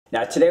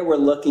Now today we're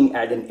looking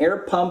at an air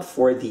pump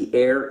for the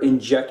air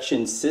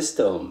injection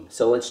system.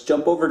 So let's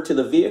jump over to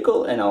the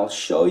vehicle and I'll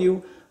show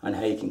you on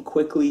how you can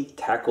quickly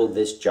tackle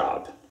this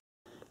job.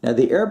 Now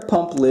the air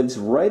pump lives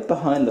right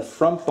behind the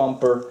front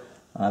bumper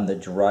on the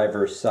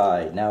driver's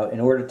side. Now in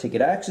order to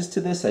get access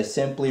to this, I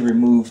simply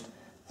removed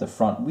the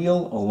front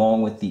wheel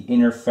along with the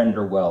inner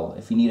fender well.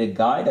 If you need a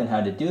guide on how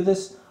to do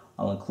this,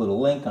 I'll include a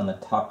link on the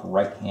top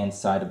right hand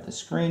side of the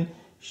screen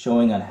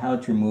showing on how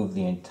to remove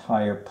the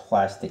entire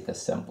plastic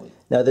assembly.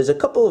 Now there's a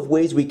couple of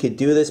ways we could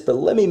do this, but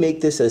let me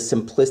make this as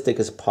simplistic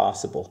as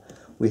possible.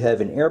 We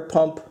have an air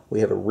pump, we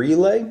have a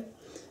relay,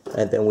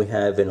 and then we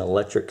have an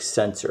electric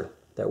sensor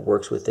that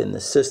works within the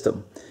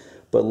system.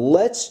 But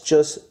let's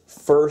just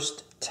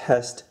first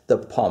test the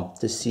pump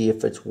to see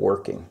if it's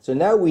working. So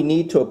now we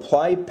need to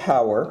apply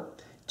power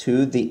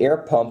to the air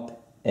pump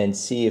and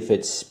see if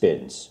it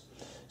spins.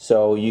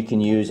 So you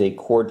can use a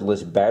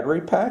cordless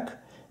battery pack.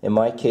 In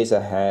my case,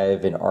 I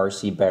have an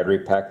RC battery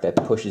pack that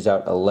pushes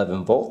out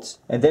 11 volts.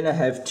 And then I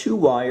have two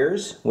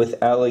wires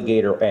with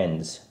alligator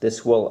ends.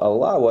 This will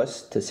allow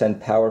us to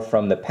send power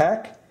from the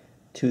pack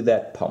to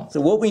that pump. So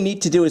what we need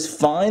to do is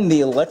find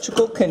the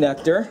electrical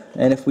connector.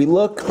 And if we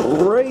look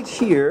right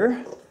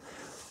here,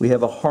 we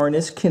have a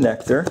harness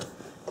connector.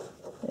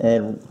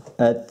 And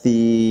at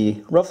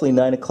the roughly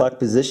 9 o'clock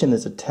position,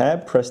 there's a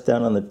tab. Press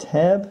down on the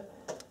tab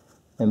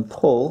and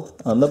pull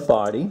on the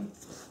body.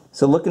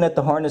 So looking at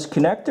the harness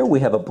connector, we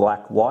have a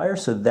black wire,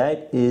 so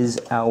that is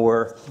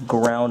our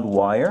ground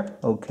wire.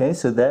 Okay,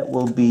 so that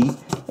will be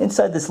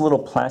inside this little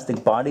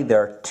plastic body.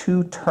 There are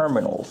two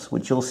terminals,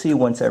 which you'll see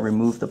once I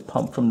remove the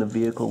pump from the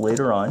vehicle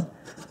later on.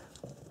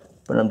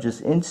 But I'm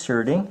just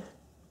inserting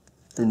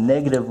the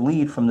negative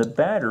lead from the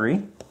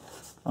battery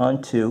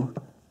onto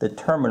the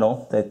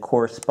terminal that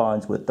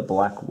corresponds with the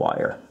black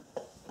wire.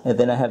 And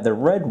then I have the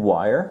red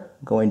wire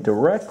going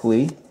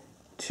directly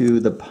to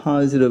the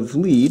positive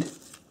lead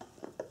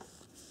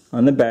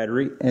on the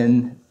battery,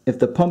 and if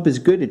the pump is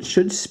good, it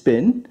should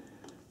spin.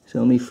 So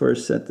let me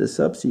first set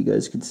this up so you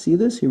guys can see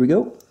this. Here we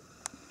go.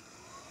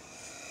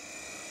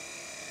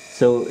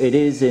 So it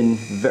is in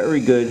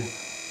very good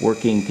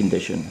working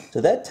condition.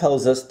 So that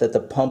tells us that the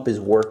pump is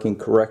working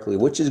correctly,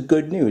 which is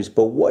good news.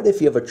 But what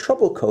if you have a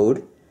trouble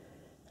code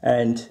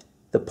and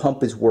the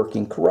pump is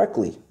working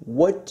correctly?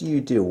 What do you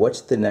do?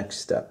 What's the next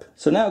step?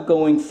 So now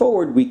going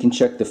forward, we can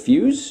check the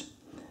fuse,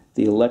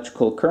 the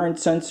electrical current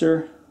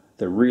sensor,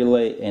 the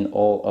relay, and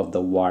all of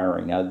the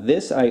wiring. Now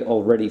this I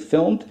already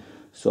filmed,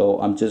 so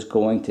I'm just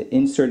going to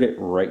insert it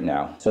right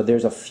now. So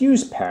there's a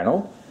fuse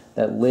panel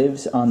that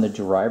lives on the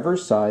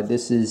driver's side.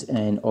 This is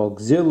an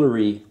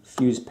auxiliary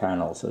fuse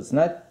panel, so it's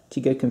not to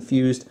get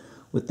confused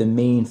with the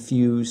main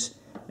fuse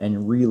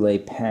and relay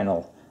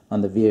panel on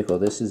the vehicle.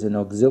 This is an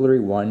auxiliary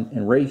one,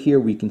 and right here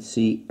we can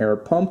see air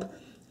pump.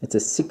 It's a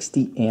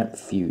 60 amp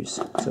fuse.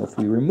 So if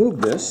we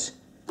remove this,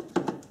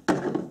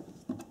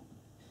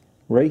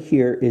 right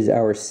here is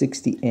our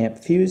 60 amp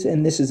fuse,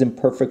 and this is in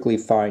perfectly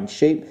fine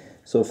shape.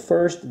 So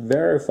first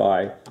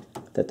verify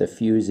that the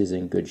fuse is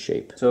in good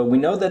shape. So we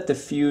know that the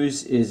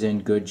fuse is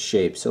in good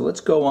shape. So let's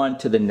go on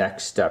to the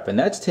next step, and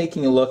that's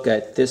taking a look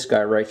at this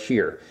guy right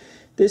here.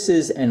 This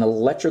is an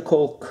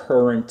electrical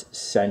current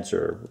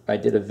sensor. I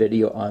did a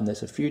video on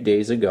this a few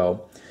days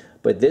ago,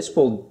 but this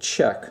will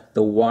check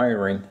the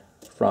wiring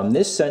from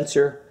this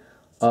sensor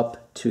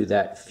up to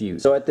that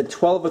fuse. So at the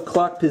 12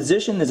 o'clock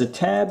position, there's a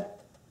tab.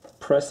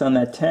 Press on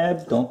that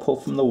tab, don't pull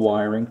from the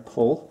wiring,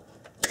 pull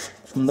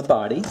from the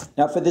body.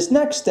 Now for this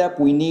next step,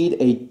 we need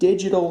a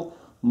digital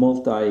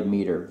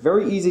multimeter.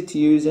 Very easy to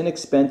use,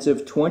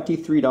 inexpensive,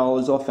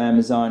 $23 off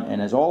Amazon,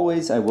 and as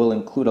always, I will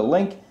include a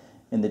link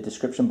in the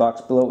description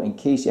box below in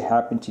case you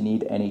happen to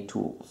need any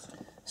tools.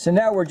 So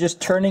now we're just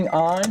turning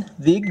on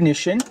the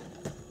ignition.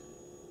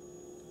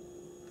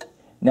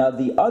 Now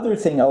the other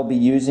thing I'll be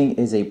using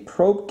is a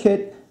probe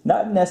kit.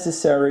 Not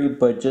necessary,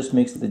 but just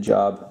makes the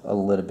job a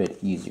little bit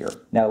easier.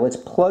 Now let's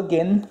plug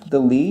in the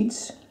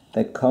leads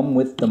that come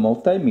with the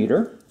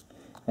multimeter,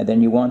 and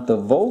then you want the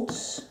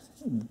volts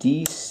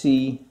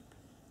DC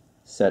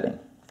setting.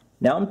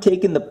 Now I'm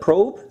taking the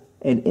probe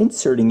and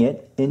inserting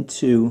it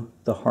into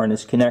the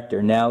harness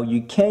connector. Now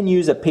you can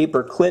use a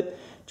paper clip,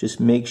 just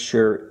make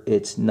sure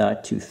it's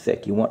not too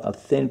thick. You want a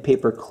thin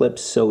paper clip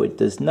so it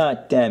does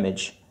not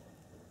damage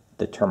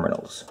the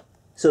terminals.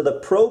 So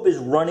the probe is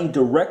running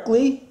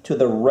directly to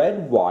the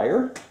red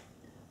wire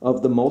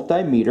of the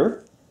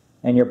multimeter,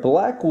 and your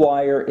black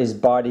wire is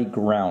body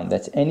ground.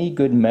 That's any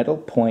good metal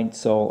point,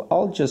 so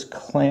I'll just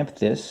clamp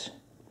this.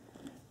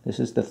 This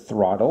is the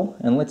throttle,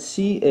 and let's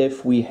see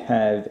if we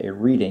have a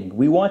reading.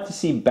 We want to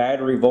see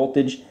battery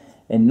voltage,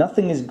 and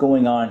nothing is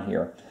going on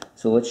here.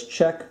 So let's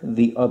check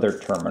the other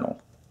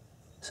terminal.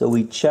 So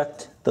we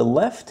checked the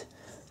left,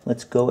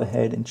 let's go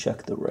ahead and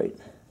check the right.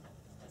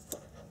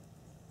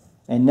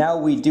 And now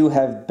we do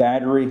have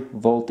battery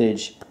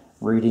voltage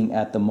reading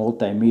at the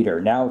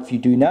multimeter. Now if you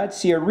do not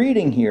see a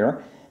reading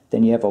here,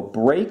 then you have a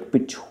break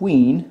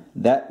between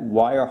that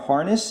wire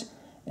harness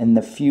and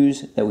the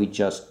fuse that we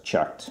just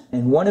checked.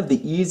 And one of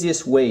the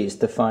easiest ways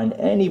to find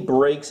any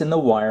breaks in the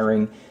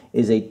wiring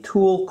is a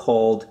tool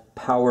called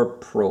Power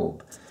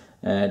Probe.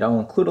 And I'll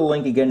include a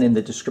link again in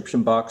the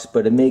description box,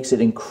 but it makes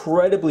it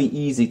incredibly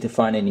easy to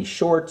find any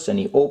shorts,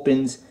 any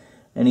opens,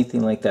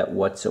 anything like that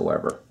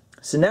whatsoever.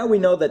 So now we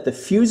know that the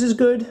fuse is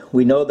good,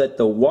 we know that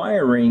the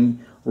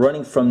wiring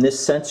running from this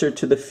sensor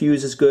to the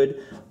fuse is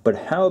good, but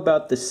how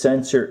about the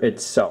sensor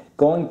itself?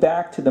 Going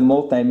back to the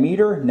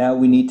multimeter, now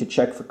we need to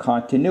check for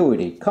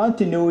continuity.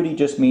 Continuity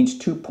just means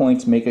 2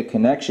 points make a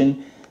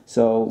connection,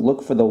 so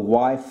look for the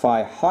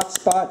Wi-Fi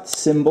hotspot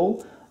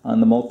symbol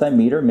on the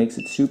multimeter, makes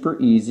it super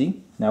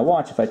easy. Now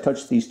watch, if I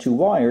touch these two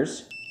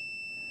wires,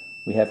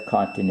 we have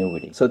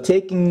continuity. So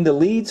taking the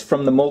leads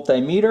from the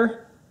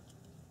multimeter,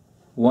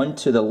 one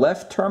to the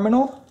left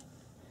terminal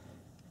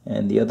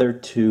and the other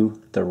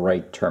to the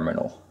right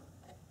terminal.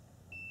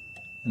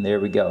 And there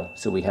we go.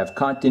 So we have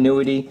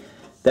continuity.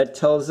 That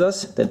tells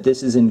us that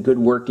this is in good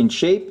working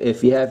shape.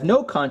 If you have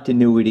no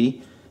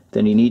continuity,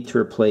 then you need to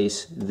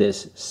replace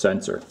this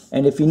sensor.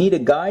 And if you need a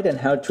guide on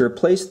how to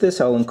replace this,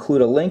 I'll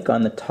include a link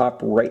on the top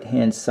right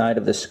hand side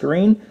of the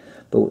screen.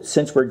 But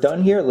since we're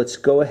done here, let's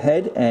go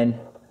ahead and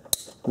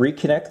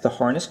reconnect the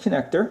harness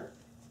connector.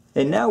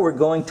 And now we're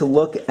going to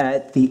look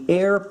at the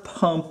air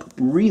pump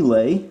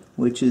relay,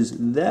 which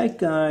is that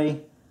guy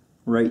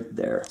right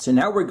there. So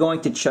now we're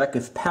going to check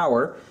if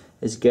power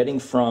is getting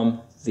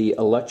from the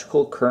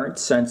electrical current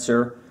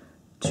sensor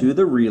to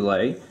the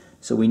relay.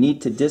 So we need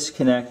to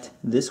disconnect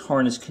this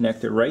harness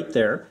connector right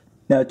there.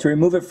 Now to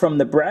remove it from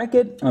the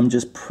bracket, I'm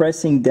just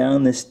pressing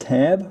down this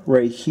tab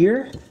right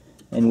here.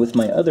 And with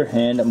my other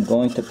hand, I'm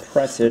going to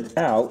press it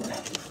out.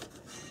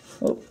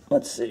 Oh,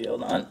 let's see,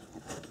 hold on.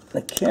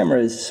 The camera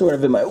is sort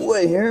of in my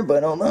way here,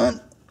 but hold on.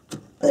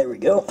 There we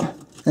go.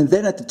 And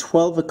then at the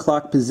 12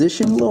 o'clock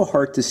position, a little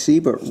hard to see,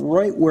 but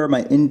right where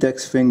my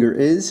index finger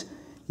is,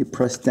 you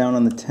press down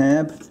on the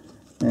tab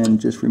and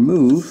just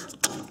remove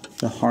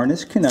the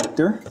harness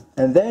connector.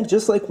 And then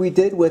just like we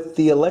did with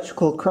the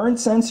electrical current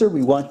sensor,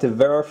 we want to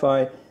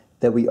verify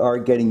that we are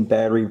getting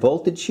battery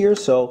voltage here.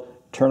 So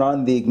turn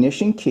on the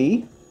ignition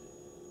key.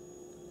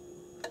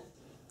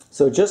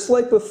 So just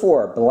like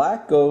before,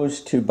 black goes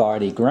to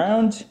body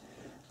ground,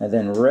 and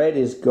then red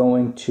is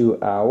going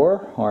to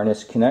our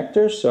harness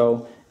connector.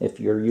 So if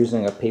you're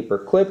using a paper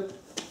clip,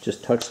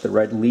 just touch the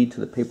red lead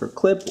to the paper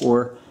clip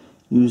or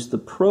use the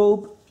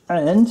probe.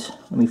 And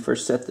let me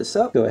first set this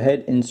up. Go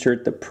ahead,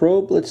 insert the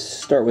probe. Let's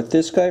start with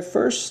this guy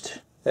first.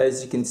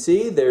 As you can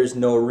see, there's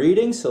no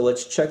reading, so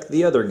let's check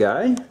the other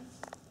guy.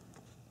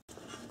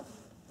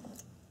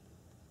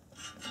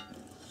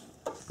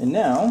 And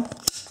now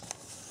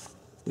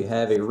we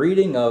have a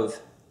reading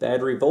of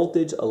battery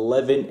voltage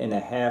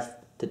 11.5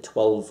 to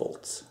 12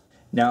 volts.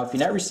 Now if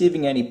you're not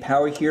receiving any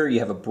power here, you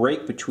have a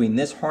break between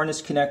this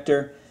harness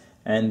connector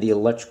and the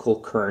electrical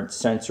current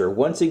sensor.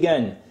 Once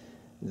again,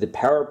 the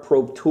Power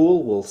Probe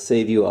tool will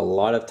save you a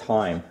lot of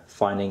time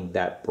finding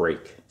that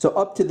break. So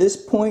up to this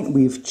point,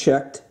 we've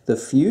checked the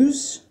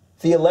fuse,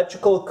 the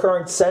electrical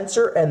current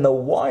sensor, and the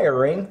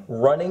wiring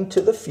running to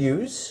the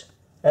fuse,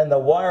 and the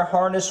wire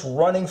harness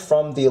running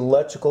from the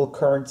electrical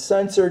current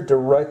sensor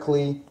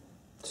directly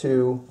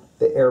to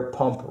the air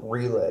pump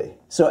relay.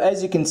 So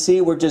as you can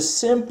see, we're just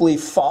simply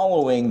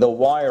following the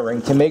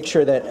wiring to make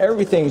sure that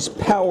everything's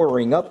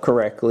powering up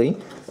correctly.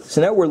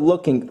 So now we're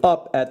looking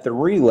up at the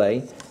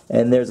relay,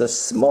 and there's a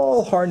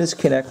small harness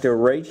connector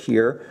right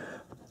here.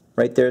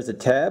 Right there's a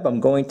tab. I'm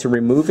going to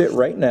remove it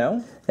right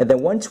now. And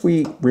then once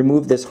we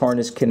remove this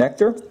harness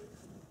connector,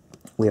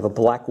 we have a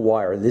black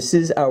wire. This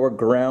is our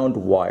ground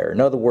wire.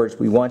 In other words,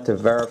 we want to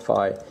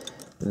verify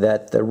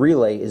that the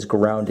relay is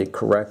grounded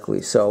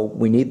correctly. So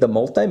we need the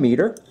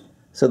multimeter.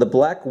 So the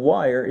black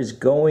wire is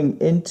going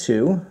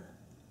into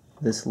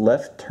this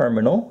left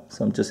terminal.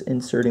 So I'm just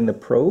inserting the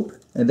probe.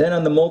 And then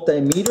on the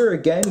multimeter,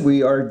 again,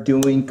 we are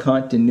doing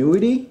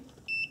continuity,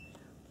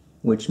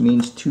 which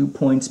means 2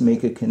 points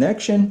make a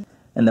connection.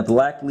 And the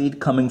black lead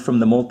coming from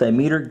the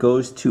multimeter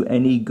goes to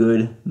any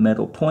good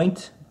metal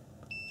point.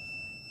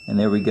 And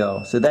there we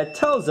go. So that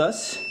tells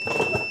us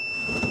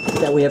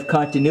that we have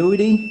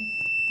continuity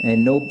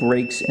and no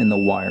breaks in the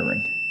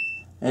wiring.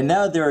 And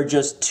now there are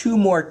just 2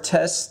 more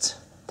tests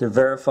to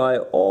verify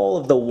all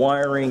of the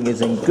wiring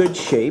is in good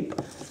shape.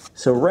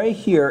 So right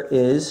here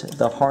is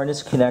the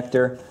harness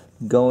connector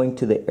going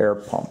to the air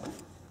pump.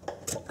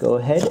 Go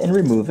ahead and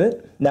remove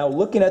it. Now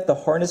looking at the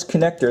harness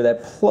connector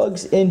that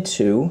plugs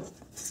into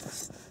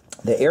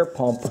the air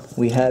pump,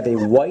 we have a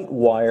white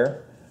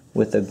wire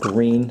with a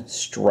green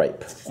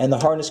stripe. And the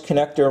harness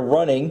connector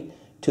running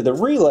to the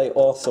relay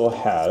also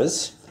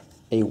has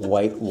a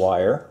white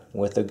wire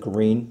with a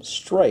green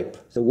stripe.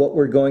 So what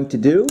we're going to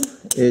do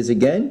is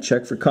again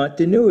check for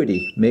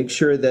continuity. Make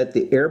sure that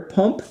the air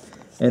pump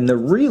and the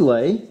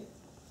relay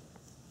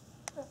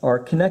are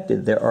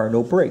connected. There are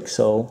no breaks.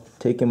 So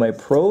taking my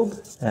probe,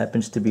 it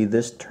happens to be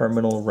this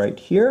terminal right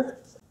here.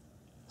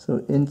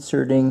 So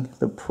inserting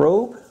the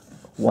probe,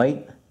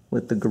 white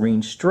with the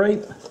green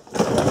stripe.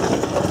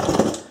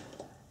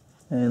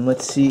 And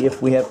let's see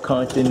if we have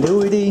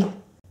continuity.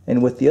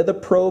 And with the other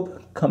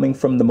probe coming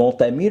from the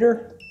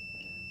multimeter,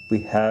 we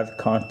have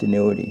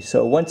continuity.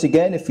 So once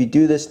again, if you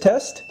do this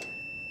test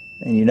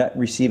and you're not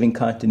receiving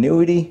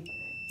continuity,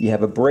 you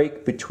have a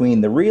break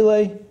between the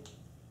relay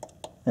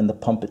and the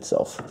pump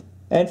itself.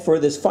 And for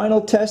this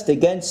final test,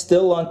 again,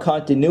 still on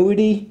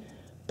continuity,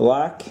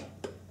 black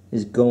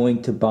is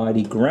going to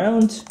body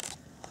ground,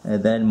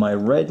 and then my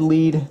red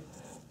lead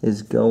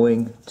is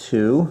going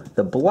to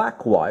the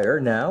black wire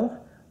now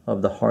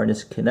of the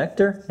harness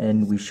connector,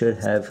 and we should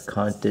have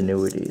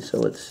continuity. So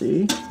let's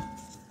see.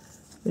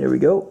 There we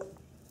go.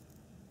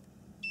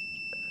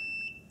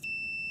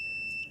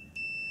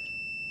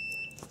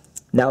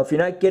 Now if you're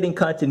not getting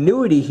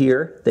continuity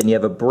here, then you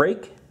have a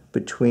break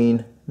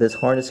between this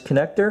harness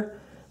connector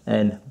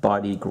and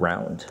body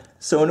ground.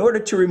 So in order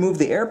to remove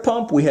the air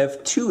pump, we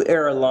have two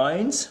air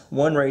lines,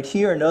 one right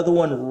here, another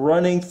one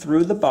running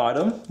through the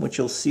bottom, which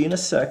you'll see in a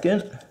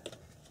second.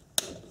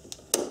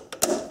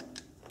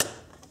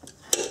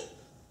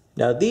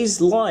 Now these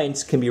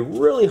lines can be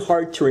really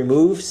hard to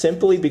remove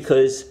simply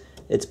because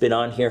it's been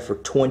on here for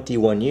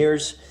 21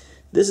 years.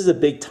 This is a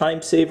big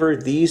time saver.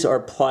 These are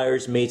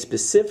pliers made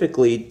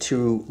specifically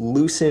to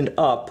loosen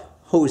up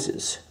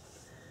hoses.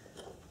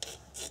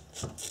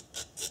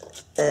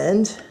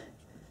 And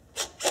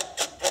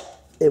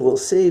it will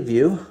save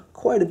you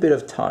quite a bit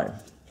of time.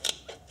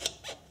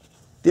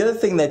 The other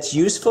thing that's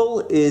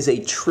useful is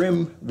a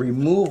trim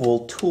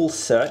removal tool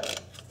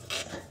set,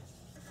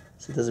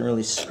 so it doesn't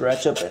really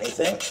scratch up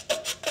anything.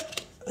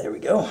 There we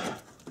go.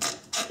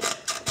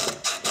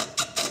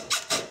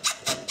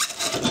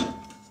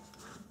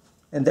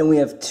 And then we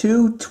have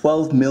two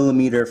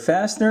 12mm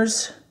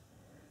fasteners,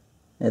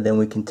 and then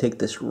we can take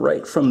this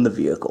right from the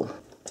vehicle.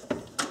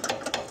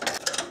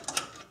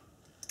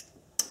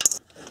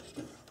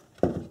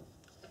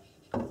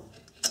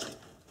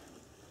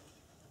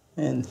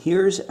 And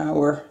here's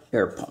our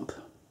air pump.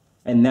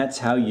 And that's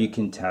how you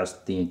can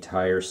test the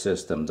entire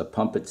system. The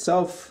pump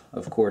itself,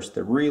 of course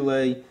the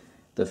relay,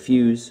 the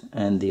fuse,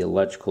 and the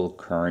electrical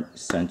current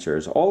sensor.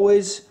 As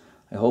always,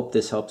 I hope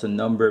this helps a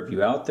number of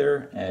you out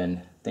there,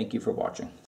 and thank you for watching.